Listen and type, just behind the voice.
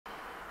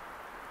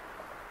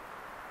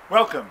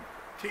Welcome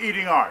to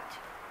Eating Art,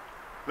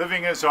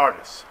 living as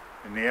artists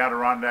in the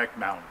Adirondack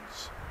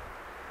Mountains,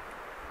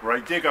 where I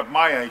dig up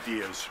my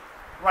ideas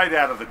right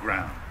out of the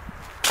ground.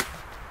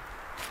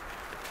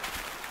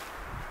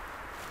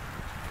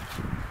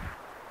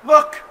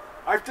 Look,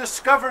 I've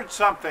discovered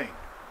something.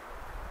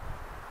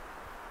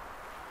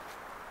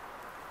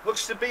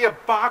 Looks to be a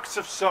box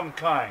of some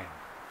kind.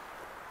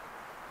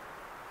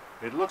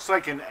 It looks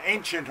like an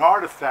ancient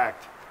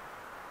artifact.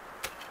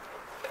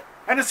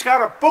 And it's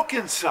got a book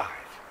inside.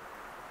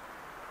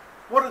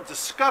 What a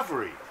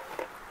discovery.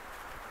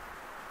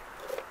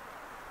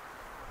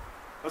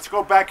 Let's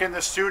go back in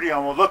the studio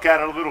and we'll look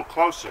at it a little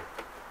closer.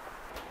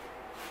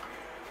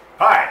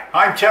 Hi,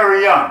 I'm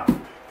Terry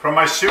Young from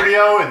my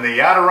studio in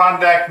the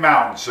Adirondack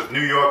Mountains of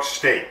New York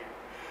State.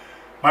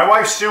 My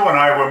wife Sue and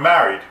I were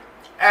married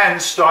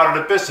and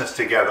started a business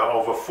together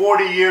over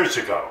 40 years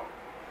ago.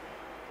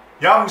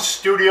 Young's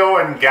Studio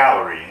and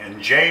Gallery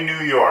in Jay,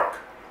 New York,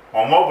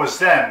 on what was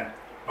then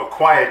a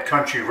quiet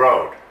country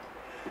road.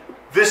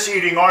 This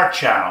Eating Art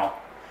channel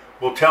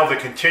will tell the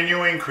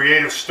continuing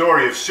creative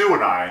story of Sue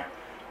and I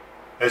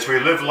as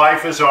we live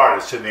life as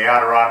artists in the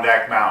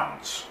Adirondack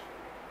Mountains.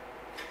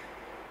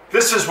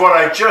 This is what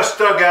I just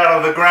dug out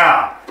of the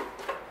ground.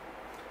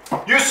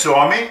 You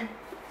saw me,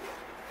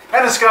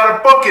 and it's got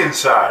a book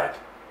inside.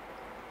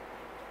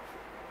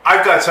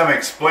 I've got some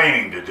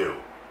explaining to do.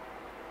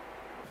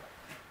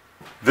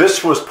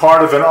 This was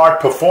part of an art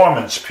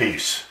performance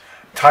piece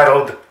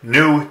titled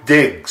New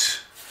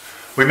Digs.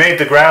 We made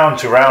the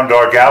grounds around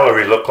our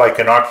gallery look like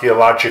an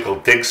archaeological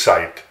dig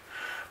site.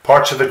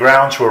 Parts of the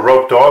grounds were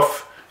roped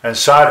off and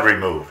sod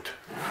removed.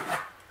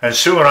 And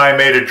Sue and I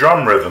made a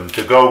drum rhythm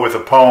to go with a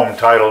poem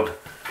titled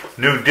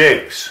New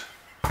Digs.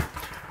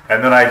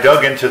 And then I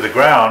dug into the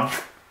ground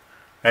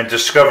and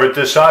discovered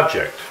this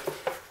object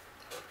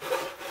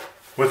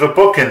with a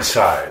book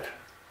inside.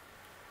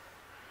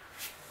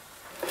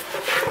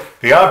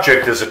 The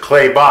object is a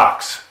clay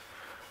box,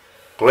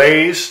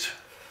 glazed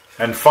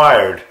and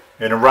fired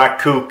in a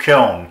raku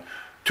kiln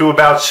to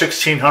about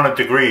 1600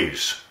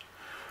 degrees.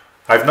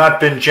 I've not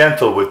been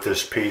gentle with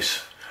this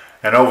piece,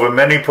 and over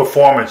many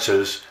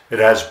performances it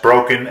has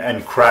broken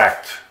and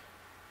cracked.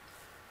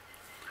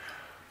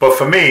 But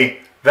for me,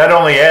 that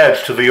only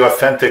adds to the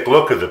authentic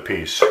look of the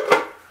piece,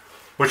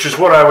 which is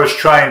what I was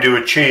trying to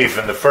achieve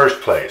in the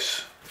first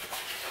place.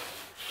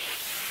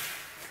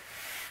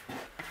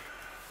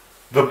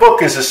 The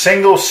book is a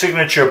single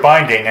signature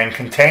binding and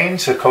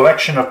contains a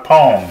collection of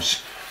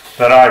poems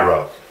that I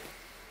wrote.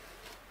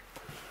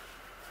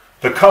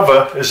 The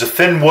cover is a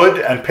thin wood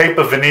and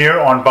paper veneer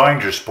on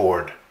binder's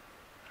board.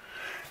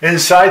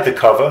 Inside the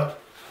cover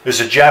is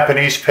a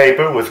Japanese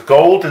paper with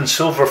gold and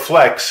silver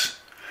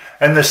flecks,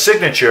 and the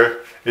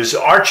signature is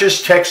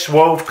Arches text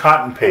wove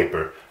cotton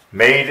paper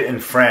made in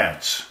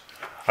France.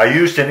 I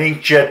used an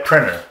inkjet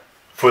printer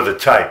for the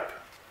type.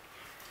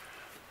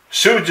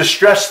 Sue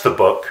distressed the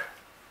book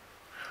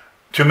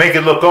to make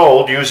it look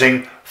old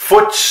using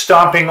foot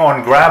stomping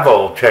on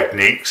gravel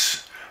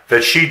techniques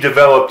that she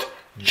developed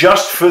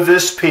just for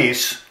this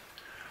piece,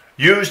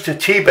 used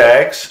tea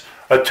bags,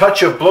 a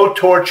touch of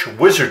blowtorch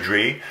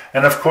wizardry,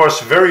 and of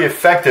course very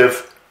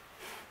effective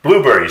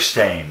blueberry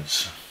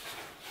stains.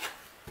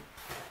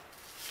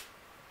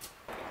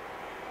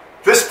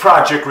 This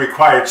project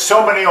required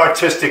so many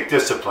artistic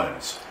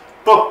disciplines: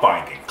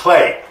 bookbinding,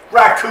 clay,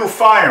 raku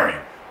firing,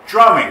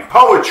 drumming,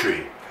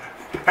 poetry,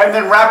 and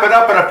then wrap it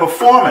up in a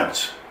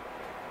performance.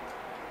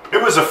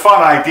 It was a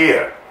fun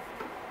idea,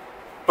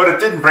 but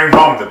it didn't bring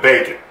home the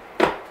bacon.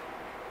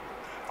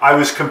 I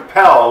was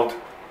compelled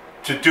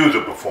to do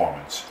the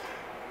performance,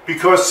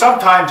 because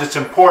sometimes it's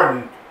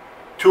important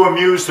to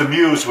amuse the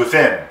muse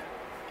within.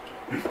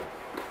 And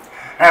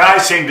I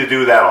seem to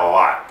do that a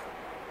lot.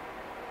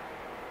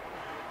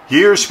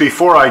 Years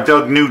before I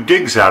dug New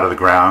Digs out of the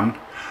ground,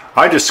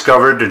 I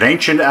discovered an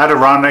ancient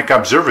Adirondack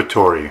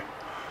observatory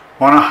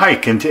on a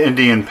hike into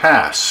Indian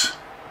Pass.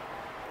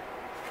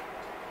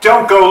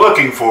 Don't go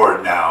looking for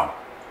it now.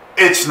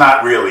 It's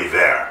not really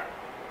there.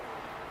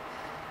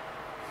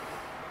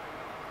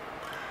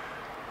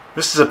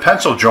 This is a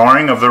pencil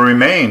drawing of the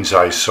remains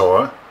I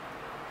saw,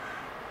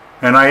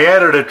 and I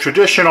added a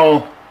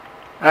traditional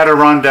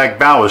Adirondack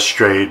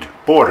balustrade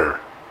border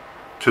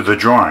to the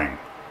drawing.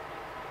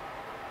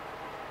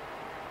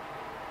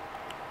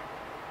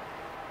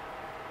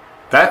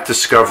 That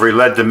discovery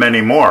led to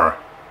many more,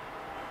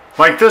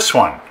 like this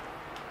one,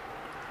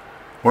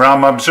 where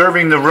I'm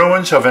observing the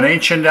ruins of an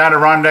ancient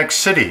Adirondack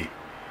city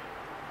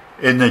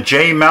in the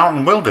Jay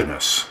Mountain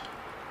wilderness.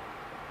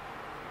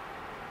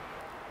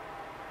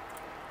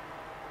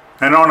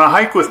 And on a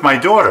hike with my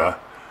daughter,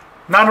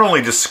 not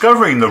only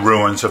discovering the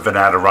ruins of an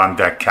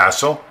Adirondack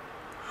castle,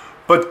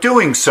 but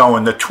doing so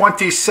in the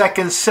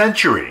 22nd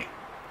century.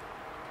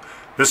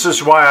 This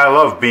is why I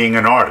love being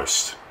an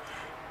artist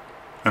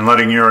and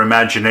letting your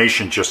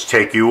imagination just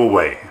take you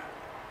away.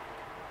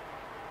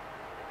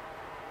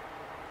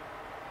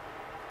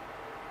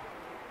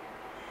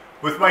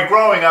 With my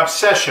growing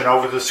obsession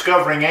over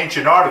discovering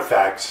ancient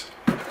artifacts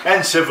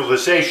and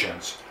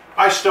civilizations,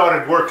 I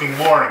started working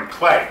more in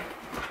clay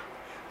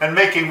and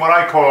making what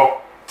I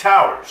call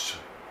towers.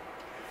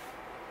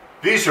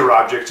 These are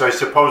objects I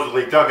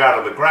supposedly dug out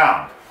of the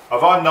ground,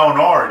 of unknown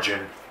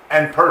origin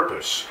and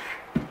purpose.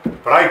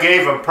 But I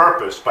gave them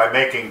purpose by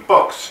making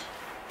books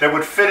that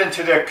would fit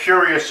into their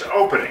curious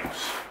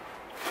openings.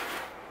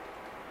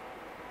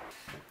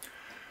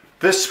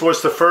 This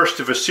was the first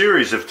of a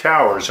series of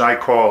towers I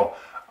call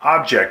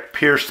Object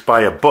Pierced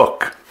by a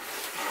Book.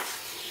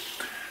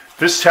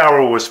 This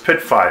tower was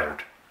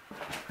pit-fired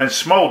and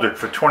smoldered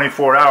for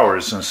 24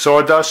 hours in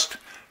sawdust,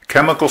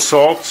 chemical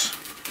salts,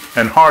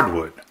 and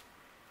hardwood.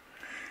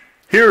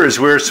 Here is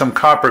where some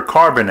copper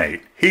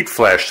carbonate heat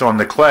flashed on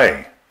the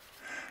clay,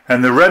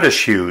 and the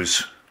reddish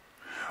hues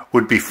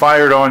would be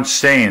fired on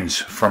stains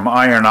from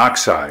iron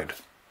oxide.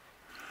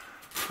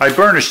 I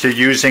burnished it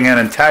using an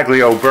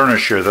intaglio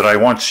burnisher that I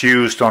once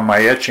used on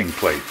my etching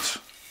plates.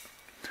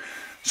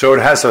 So it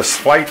has a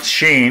slight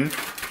sheen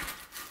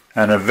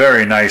and a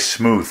very nice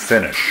smooth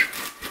finish.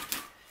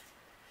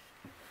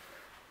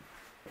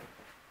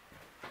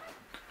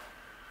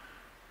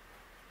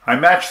 I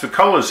matched the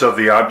colors of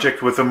the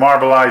object with the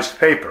marbleized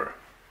paper,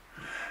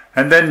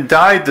 and then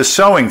dyed the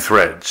sewing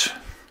threads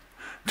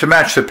to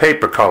match the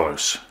paper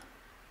colors.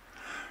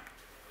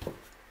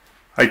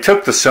 I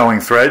took the sewing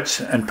threads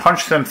and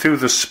punched them through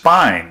the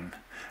spine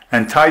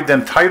and tied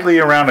them tightly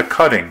around a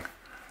cutting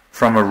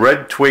from a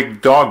red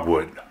twig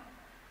dogwood.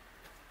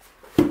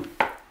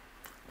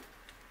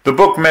 The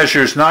book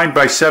measures 9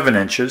 by 7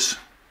 inches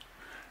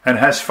and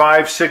has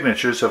 5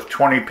 signatures of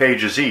 20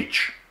 pages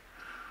each,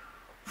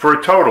 for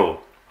a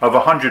total of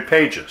 100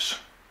 pages.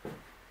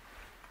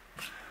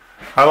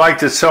 I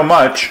liked it so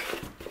much,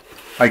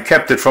 I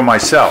kept it for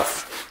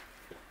myself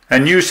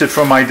and used it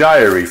for my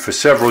diary for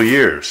several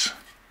years.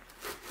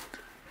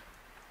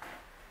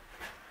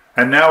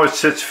 And now it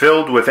sits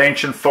filled with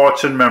ancient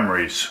thoughts and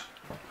memories.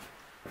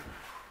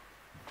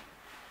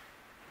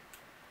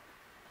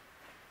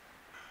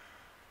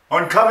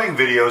 On coming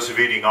videos of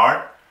Eating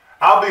Art,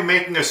 I'll be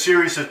making a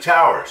series of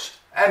towers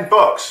and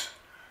books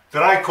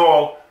that I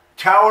call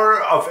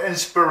Tower of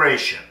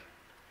Inspiration.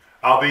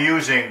 I'll be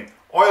using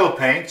oil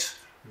paints,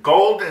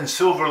 gold and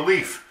silver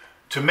leaf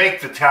to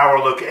make the tower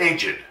look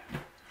aged.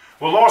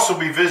 We'll also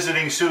be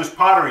visiting Sue's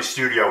pottery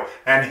studio,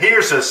 and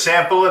here's a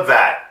sample of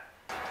that.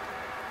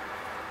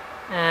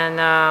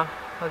 And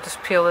I'll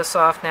just peel this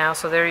off now.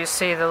 So there you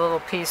see the little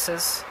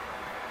pieces.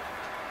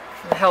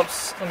 It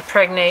helps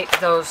impregnate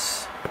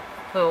those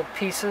little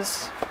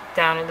pieces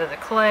down into the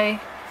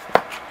clay.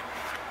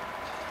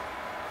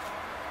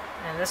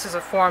 And this is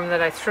a form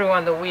that I threw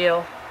on the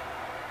wheel.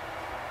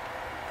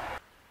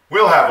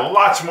 We'll have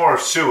lots more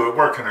of Sue at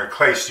work in her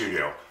clay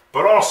studio,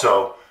 but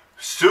also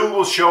Sue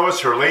will show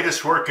us her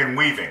latest work in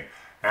weaving,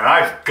 and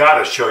I've got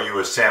to show you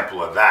a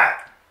sample of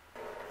that.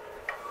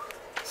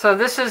 So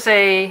this is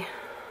a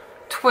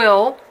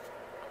twill,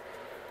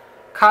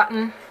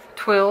 cotton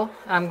twill.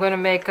 I'm going to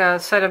make a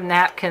set of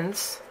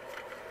napkins.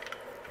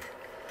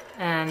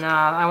 And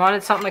I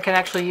wanted something I can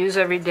actually use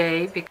every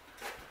day.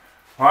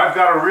 Well, I've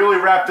got to really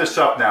wrap this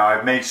up now.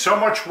 I've made so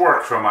much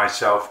work for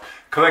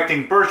myself,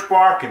 collecting birch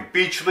bark and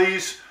beech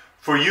leaves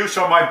for use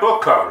on my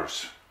book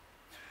covers.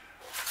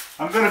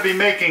 I'm going to be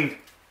making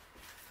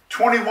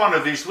 21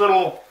 of these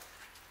little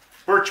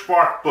birch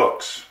bark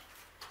books.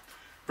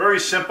 Very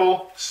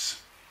simple,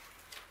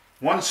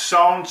 one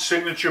sewn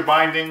signature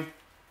binding,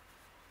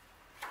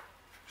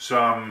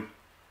 some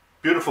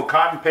beautiful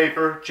cotton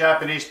paper,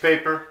 Japanese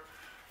paper.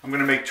 I'm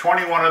going to make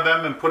 21 of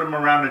them and put them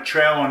around the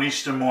trail on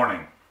Easter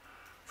morning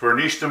for an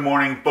Easter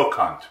morning book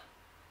hunt.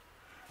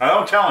 I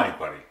don't tell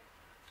anybody.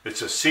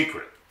 It's a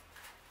secret.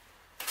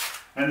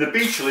 And the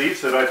beech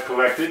leaves that I've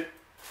collected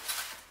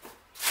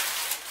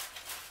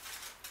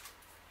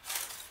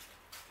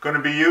going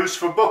to be used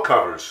for book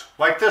covers,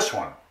 like this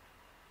one.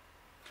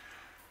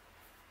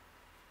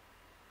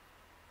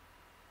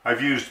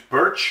 I've used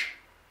birch,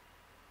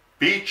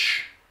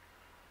 beech,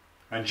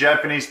 and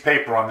Japanese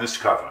paper on this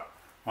cover.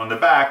 On the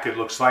back, it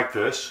looks like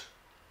this.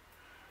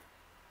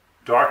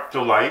 Dark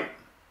Delight.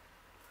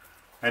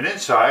 And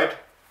inside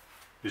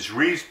is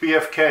Reeves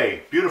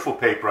BFK, beautiful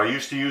paper I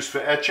used to use for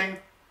etching.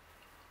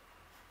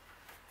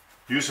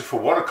 Use it for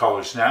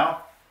watercolors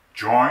now,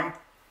 drawing.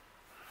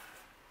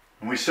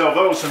 And we sell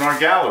those in our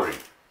gallery.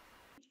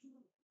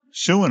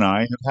 Sue and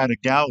I have had a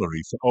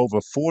gallery for over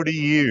 40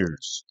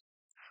 years.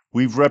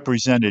 We've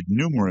represented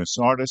numerous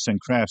artists and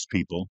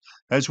craftspeople,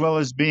 as well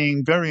as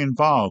being very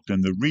involved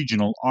in the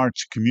regional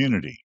arts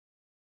community.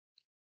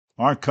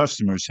 Our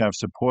customers have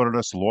supported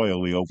us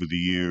loyally over the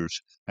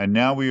years, and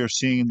now we are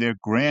seeing their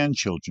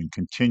grandchildren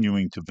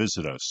continuing to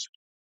visit us.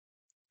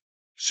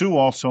 Sue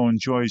also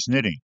enjoys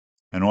knitting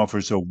and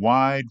offers a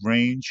wide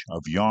range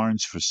of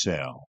yarns for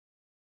sale.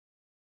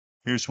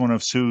 Here's one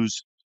of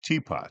Sue's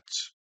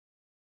teapots.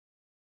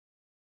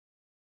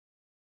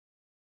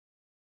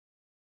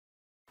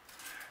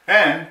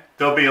 And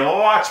there'll be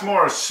lots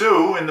more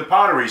Sue in the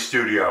pottery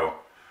studio.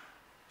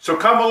 So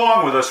come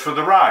along with us for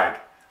the ride.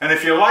 And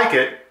if you like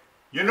it,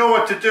 you know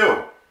what to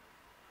do.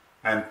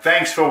 And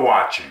thanks for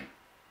watching.